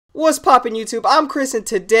What's poppin' YouTube? I'm Chris and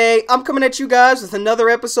today I'm coming at you guys with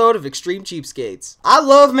another episode of Extreme Cheapskates. I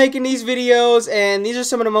love making these videos and these are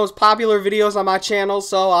some of the most popular videos on my channel,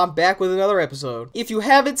 so I'm back with another episode. If you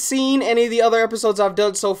haven't seen any of the other episodes I've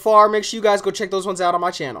done so far, make sure you guys go check those ones out on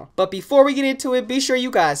my channel. But before we get into it, be sure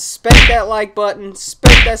you guys spank that like button,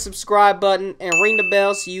 spank that subscribe button, and ring the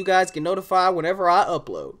bell so you guys get notified whenever I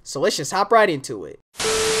upload. So let's just hop right into it.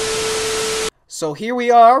 So here we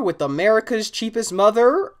are with America's Cheapest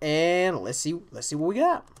Mother, and let's see what we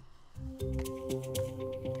got.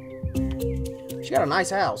 She got a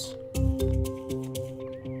nice house.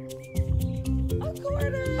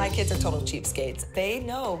 My kids are total cheapskates. They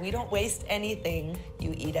know we don't waste anything.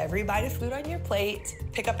 You eat every bite of food on your plate,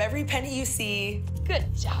 pick up every penny you see.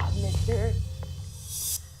 Good job, mister.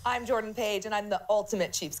 I'm Jordan Page, and I'm the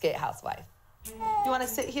ultimate cheapskate housewife. You want to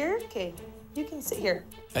sit here? Okay, you can sit here.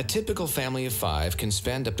 A typical family of 5 can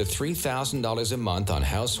spend up to $3,000 a month on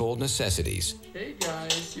household necessities. Hey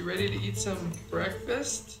guys, you ready to eat some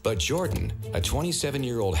breakfast? But Jordan, a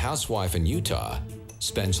 27-year-old housewife in Utah,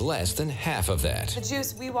 spends less than half of that. The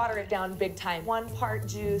juice, we water it down big time. 1 part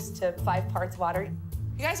juice to 5 parts water.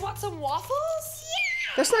 You guys want some waffles?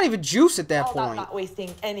 Yeah! That's not even juice at that All about point. not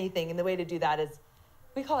wasting anything, and the way to do that is,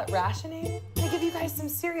 we call it rationing. I'm gonna give you guys some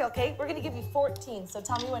cereal, okay? We're gonna give you 14, so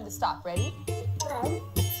tell me when to stop. Ready? 1,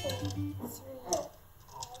 2, 3, 4,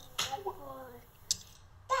 5.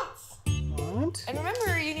 What? And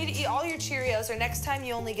remember, you need to eat all your Cheerios, or next time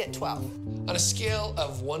you only get 12. On a scale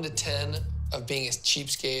of 1 to 10 of being a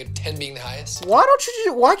cheapskate, 10 being the highest.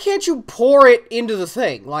 Why can't you pour it into the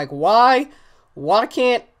thing? Like, why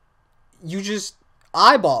can't you just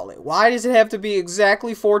eyeball it? Why does it have to be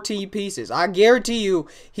exactly 14 pieces? I guarantee you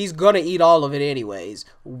he's gonna eat all of it anyways.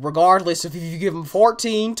 Regardless if you give him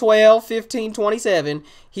 14, 12, 15, 27,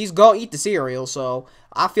 he's gonna eat the cereal, so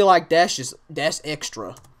I feel like that's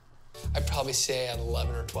extra. I'd probably say at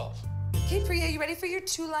 11 or 12. Okay, Priya, you ready for your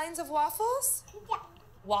 2 lines of waffles? Yeah.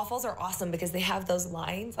 Waffles are awesome because they have those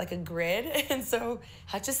lines, like a grid, and so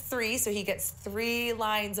Hutch is 3, so he gets 3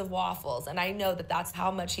 lines of waffles, and I know that that's how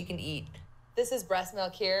much he can eat. This is breast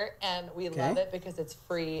milk here, and we love it because it's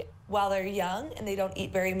free. While they're young and they don't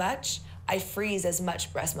eat very much, I freeze as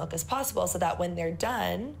much breast milk as possible so that when they're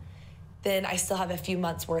done, then I still have a few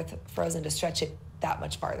months worth frozen to stretch it that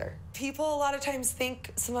much farther. People a lot of times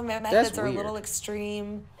think some of my methods are a little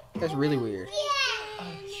extreme. That's really weird.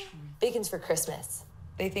 Bacon's for Christmas.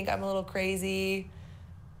 They think I'm a little crazy,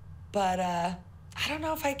 but I don't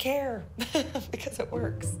know if I care because it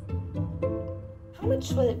works. How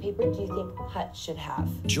much toilet paper do you think Hutch should have?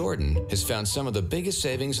 Jordan has found some of the biggest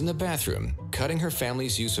savings in the bathroom, cutting her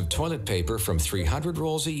family's use of toilet paper from 300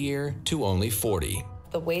 rolls a year to only 40.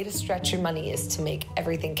 The way to stretch your money is to make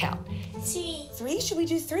everything count. 3. 3? Should we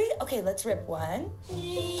do 3? Okay, let's rip 1.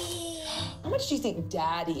 3. How much do you think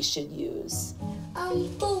Daddy should use?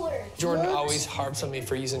 4. Jordan always harps on me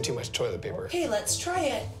for using too much toilet paper. Okay, let's try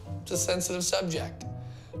it. It's a sensitive subject.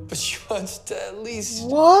 But she wants to at least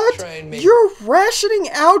try and make... You're rationing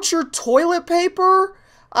out your toilet paper?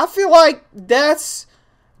 I feel like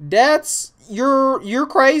you're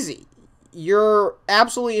crazy. You're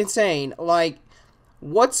absolutely insane. Like,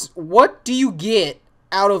 what do you get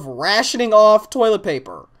out of rationing off toilet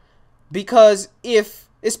paper? Because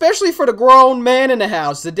especially for the grown man in the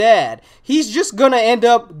house, the dad, he's just gonna end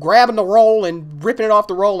up grabbing the roll and ripping it off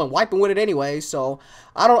the roll and wiping with it anyway, so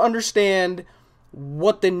I don't understand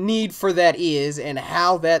what the need for that is and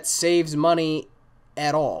how that saves money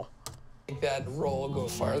at all. Make that roll go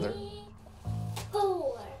farther.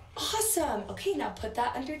 4. Awesome. Okay, now put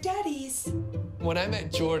that under Daddy's. When I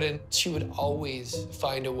met Jordan, she would always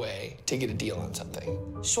find a way to get a deal on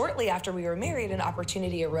something. Shortly after we were married, an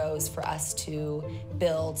opportunity arose for us to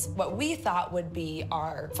build what we thought would be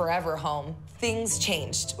our forever home. Things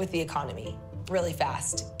changed with the economy really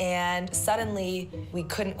fast, and suddenly we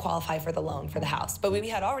couldn't qualify for the loan for the house, but we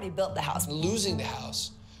had already built the house. Losing the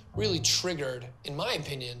house really triggered, in my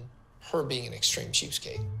opinion, her being an extreme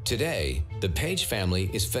cheapskate. Today, the Page family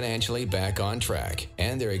is financially back on track,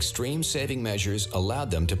 and their extreme saving measures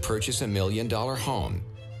allowed them to purchase $1 million home.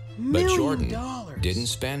 But Jordan didn't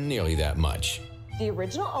spend nearly that much. The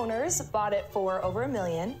original owners bought it for over $1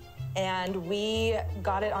 million, and we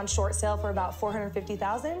got it on short sale for about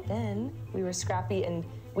 $450,000. Then we were scrappy and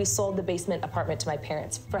we sold the basement apartment to my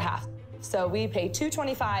parents for half. So we paid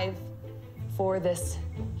 $225,000 for this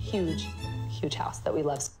huge house that we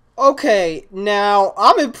love. Okay, now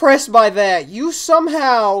I'm impressed by that. You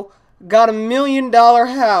somehow got $1 million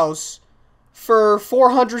house for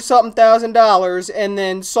 $400-something thousand and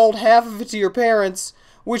then sold half of it to your parents,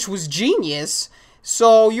 which was genius.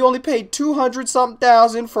 So you only paid 200-something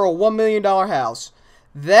thousand for a $1 million house.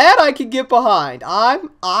 That I could get behind.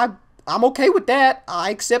 I'm okay with that. I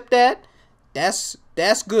accept that. That's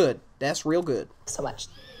good. That's real good. So much.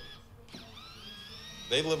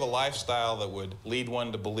 They live a lifestyle that would lead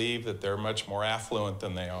one to believe that they're much more affluent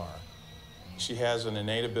than they are. She has an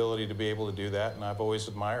innate ability to be able to do that, and I've always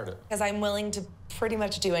admired it. Because I'm willing to pretty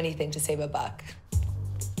much do anything to save a buck.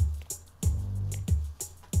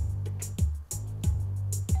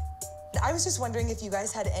 I was just wondering if you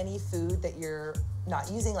guys had any food that you're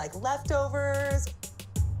not using, like leftovers.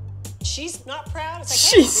 She's not proud. It's like,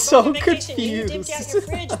 She's hey, you're so going on vacation. confused. You dipped out your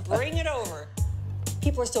fridge, bring it over.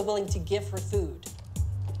 People are still willing to give her food.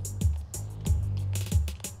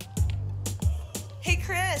 Hey,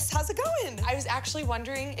 Chris, how's it going? I was actually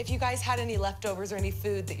wondering if you guys had any leftovers or any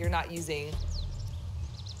food that you're not using.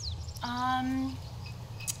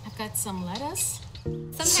 I've got some lettuce.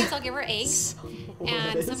 Sometimes I'll give her eggs,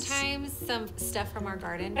 and sometimes some stuff from our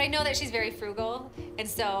garden. But I know that she's very frugal, and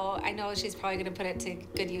so I know she's probably going to put it to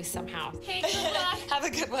good use somehow. Hey, good luck. Have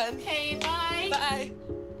a good one. Hey, bye. Bye.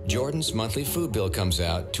 Jordan's monthly food bill comes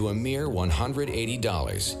out to a mere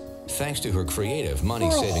 $180, thanks to her creative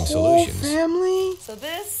money-saving solutions. Family? So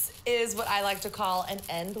this is what I like to call an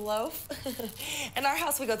end loaf. In our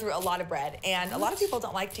house, we go through a lot of bread, and a lot of people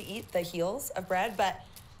don't like to eat the heels of bread, but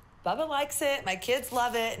Bubba likes it, my kids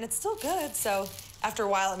love it, and it's still good. So after a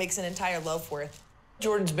while, it makes an entire loaf worth.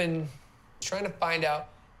 Jordan's been trying to find out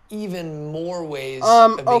even more ways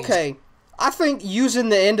of being Okay. I think using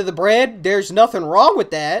the end of the bread, there's nothing wrong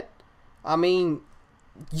with that. I mean,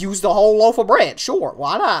 use the whole loaf of bread. Sure,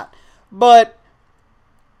 why not? But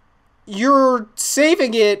you're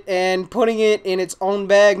saving it and putting it in its own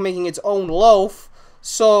bag, making its own loaf.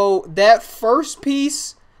 So that first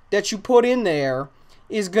piece that you put in there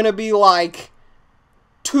is going to be like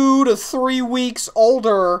 2 to 3 weeks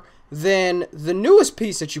older than the newest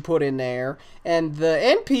piece that you put in there. And the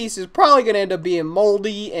end piece is probably going to end up being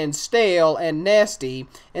moldy and stale and nasty.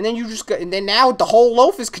 And then and then now the whole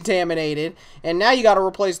loaf is contaminated. And now you got to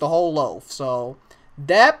replace the whole loaf. So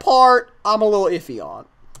that part I'm a little iffy on.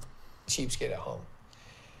 cheapskate at home.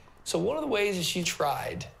 So one of the ways that she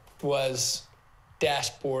tried was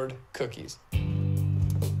dashboard cookies.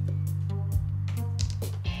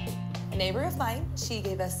 A neighbor of mine, she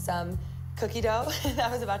gave us some cookie dough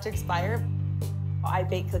that was about to expire. I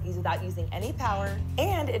bake cookies without using any power,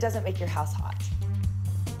 and it doesn't make your house hot.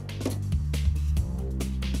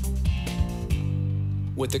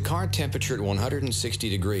 With the car temperature at 160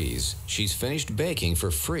 degrees, she's finished baking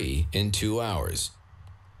for free in 2 hours.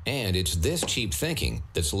 And it's this cheap thinking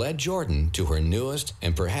that's led Jordan to her newest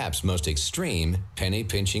and perhaps most extreme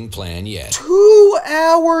penny-pinching plan yet. 2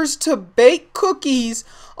 hours to bake cookies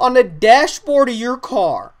on the dashboard of your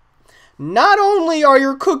car. Not only are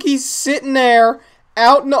your cookies sitting there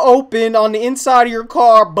out in the open on the inside of your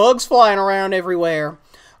car, bugs flying around everywhere,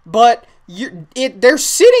 but they're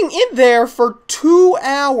sitting in there for 2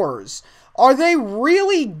 hours. Are they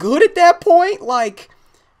really good at that point? Like,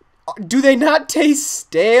 do they not taste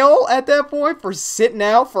stale at that point for sitting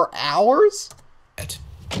out for hours?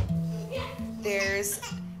 There's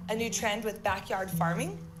a new trend with backyard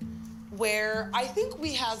farming where I think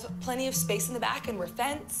we have plenty of space in the back and we're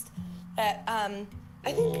fenced. I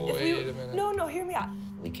think Wait a minute. No, hear me out.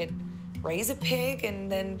 We could raise a pig and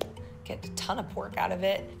then get a ton of pork out of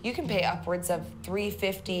it. You can pay upwards of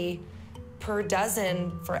 $3.50 per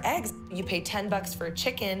dozen for eggs. You pay $10 for a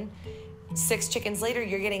chicken. 6 chickens later,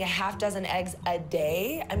 you're getting a half dozen eggs a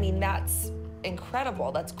day. I mean, that's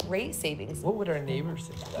incredible. That's great savings. What would our neighbors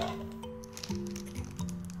think of that?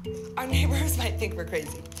 Our neighbors might think we're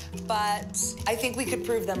crazy, but I think we could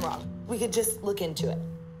prove them wrong. We could just look into it.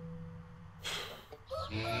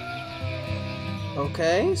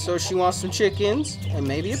 Okay, so she wants some chickens and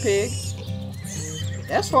maybe a pig.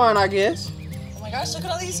 That's fine, I guess. Oh my gosh, look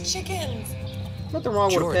at all these chickens. Nothing wrong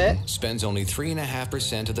with Jordan that. spends only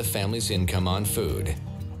 3.5% of the family's income on food,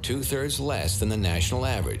 2/3 less than the national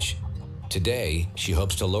average. Today, she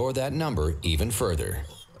hopes to lower that number even further.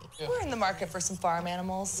 We're in the market for some farm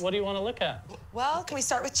animals. What do you want to look at? Well, can we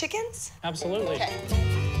start with chickens? Absolutely. Okay.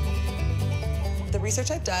 The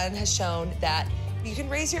research I've done has shown that you can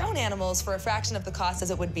raise your own animals for a fraction of the cost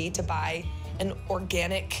as it would be to buy an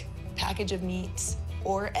organic package of meat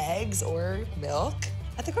or eggs or milk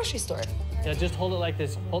at the grocery store. Yeah, just hold it like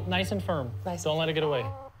this. Hold nice and firm. Nice. Don't let it get away.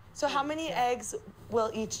 So how many eggs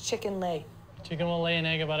will each chicken lay? Chicken will lay an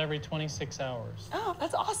egg about every 26 hours. Oh,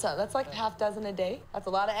 that's awesome. That's like a half dozen a day. That's a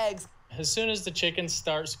lot of eggs. As soon as the chickens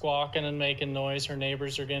start squawking and making noise, her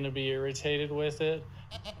neighbors are going to be irritated with it.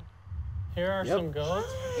 Here are some goats.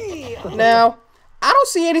 Hey. Now, I don't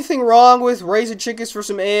see anything wrong with raising chickens for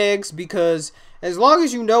some eggs, because as long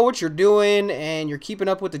as you know what you're doing and you're keeping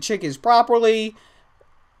up with the chickens properly,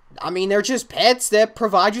 I mean, they're just pets that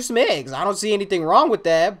provide you some eggs. I don't see anything wrong with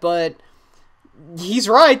that, but he's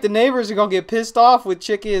right. The neighbors are going to get pissed off with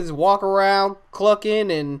chickens walk around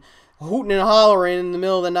clucking and hooting and hollering in the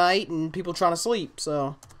middle of the night and people trying to sleep,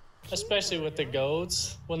 so. Especially with the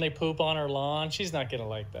goats, when they poop on her lawn, she's not gonna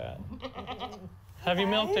like that. Have you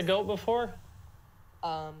milked a goat before?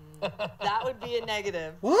 That would be a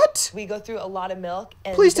negative. What? We go through a lot of milk.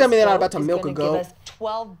 And please tell me they're not goat about to is milk a gonna goat. Give us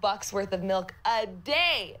 $12 worth of milk a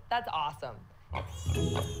day. That's awesome.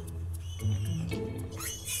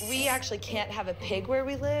 We actually can't have a pig where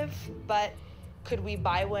we live, but could we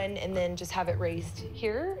buy one and then just have it raised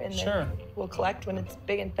here? And then Sure. we'll collect when it's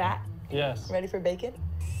big and fat? Yes. Ready for bacon?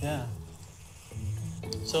 Yeah.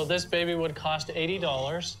 So this baby would cost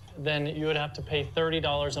 $80. Then you would have to pay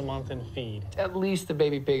 $30 a month in feed. At least the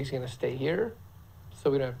baby pig's gonna stay here, so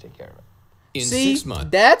we don't have to take care of it. In See, 6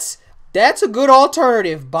 months. that's a good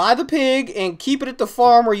alternative. Buy the pig and keep it at the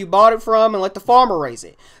farm where you bought it from and let the farmer raise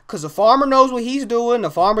it. Because the farmer knows what he's doing,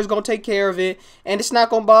 the farmer's going to take care of it, and it's not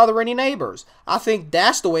going to bother any neighbors. I think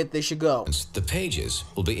that's the way that they should go. The Pages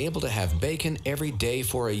will be able to have bacon every day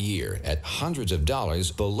for a year at hundreds of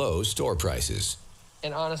dollars below store prices.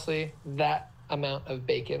 And honestly, that amount of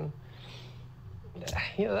bacon,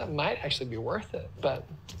 you know, that might actually be worth it, but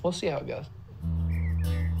we'll see how it goes.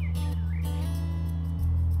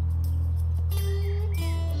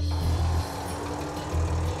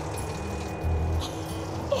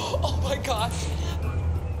 Oh my gosh.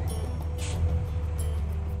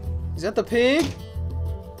 Is that the pig?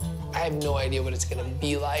 I have no idea what it's gonna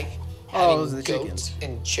be like Oh, having those are the goats chickens.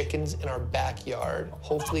 and chickens in our backyard.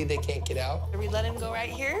 Hopefully they can't get out. Should we let him go right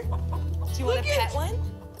here? Do you want to pet one?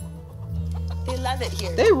 They love it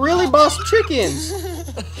here. They really bought some chickens.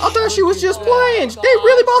 I thought she was just playing. They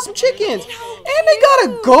really bought some chickens. And they got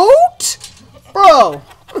a goat? Bro.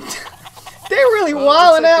 They really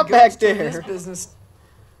wilding out back there. Business.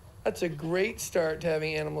 That's a great start to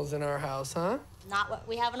having animals in our house, huh? Not what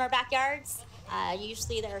we have in our backyards.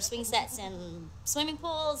 Usually there are swing sets and swimming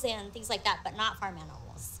pools and things like that, but not farm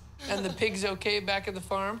animals. And the pig's okay back at the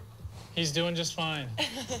farm? He's doing just fine.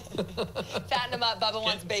 Fatten him up. Bubba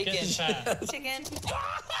wants bacon. Getting fat. Chicken.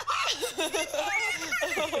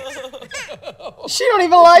 She don't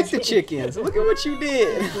even like the chickens. Look at what you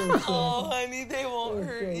did. Oh, honey, they won't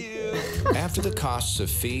hurt you. After the costs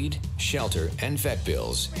of feed, shelter, and vet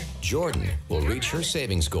bills, Jordan will reach her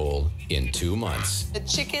savings goal in 2 months. The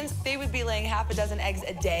chickens, they would be laying half a dozen eggs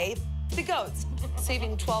a day. The goats,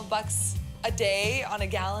 saving $12 a day on a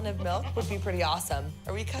gallon of milk would be pretty awesome.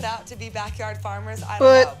 Are we cut out to be backyard farmers? I don't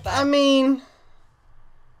know. But, I mean,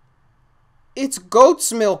 it's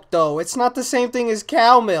goat's milk, though. It's not the same thing as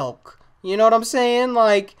cow milk. You know what I'm saying?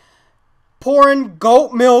 Like, pouring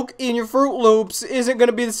goat milk in your Fruit Loops isn't going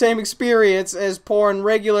to be the same experience as pouring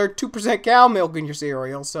regular 2% cow milk in your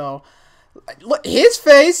cereal. So, look, his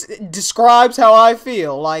face describes how I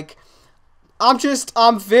feel. Like,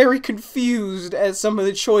 I'm very confused at some of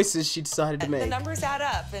the choices she decided to make. The numbers add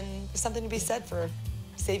up, and there's something to be said for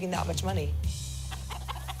saving that much money.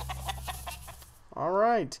 All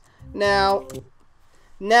right. Now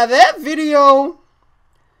that video,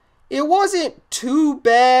 it wasn't too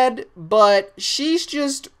bad, but she's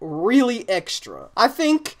just really extra. I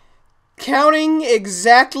think counting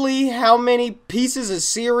exactly how many pieces of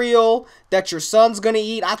cereal that your son's gonna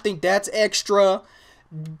eat, I think that's extra.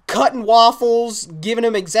 Cutting waffles, giving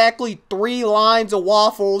him exactly 3 lines of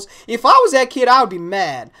waffles. If I was that kid, I would be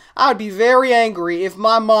mad. I would be very angry if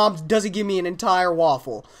my mom doesn't give me an entire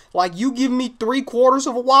waffle. Like, you give me 3/4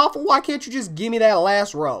 of a waffle, why can't you just give me that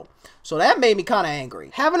last row? So that made me kind of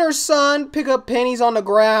angry. Having her son pick up pennies on the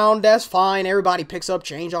ground, that's fine. Everybody picks up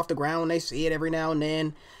change off the ground when they see it every now and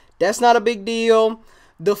then. That's not a big deal.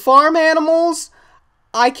 The farm animals,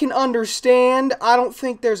 I can understand. I don't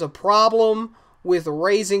think there's a problem with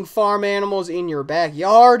raising farm animals in your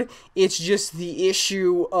backyard. It's just the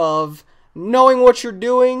issue of knowing what you're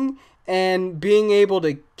doing and being able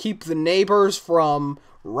to keep the neighbors from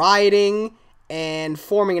rioting and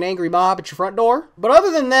forming an angry mob at your front door. But other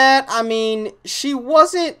than that, I mean, she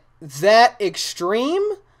wasn't that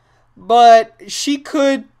extreme, but she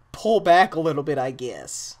could pull back a little bit, I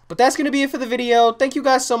guess. But that's going to be it for the video. Thank you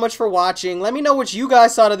guys so much for watching. Let me know what you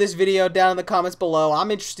guys thought of this video down in the comments below.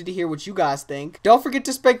 I'm interested to hear what you guys think. Don't forget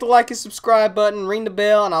to spank the like and subscribe button, ring the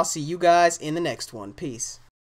bell, and I'll see you guys in the next one. Peace.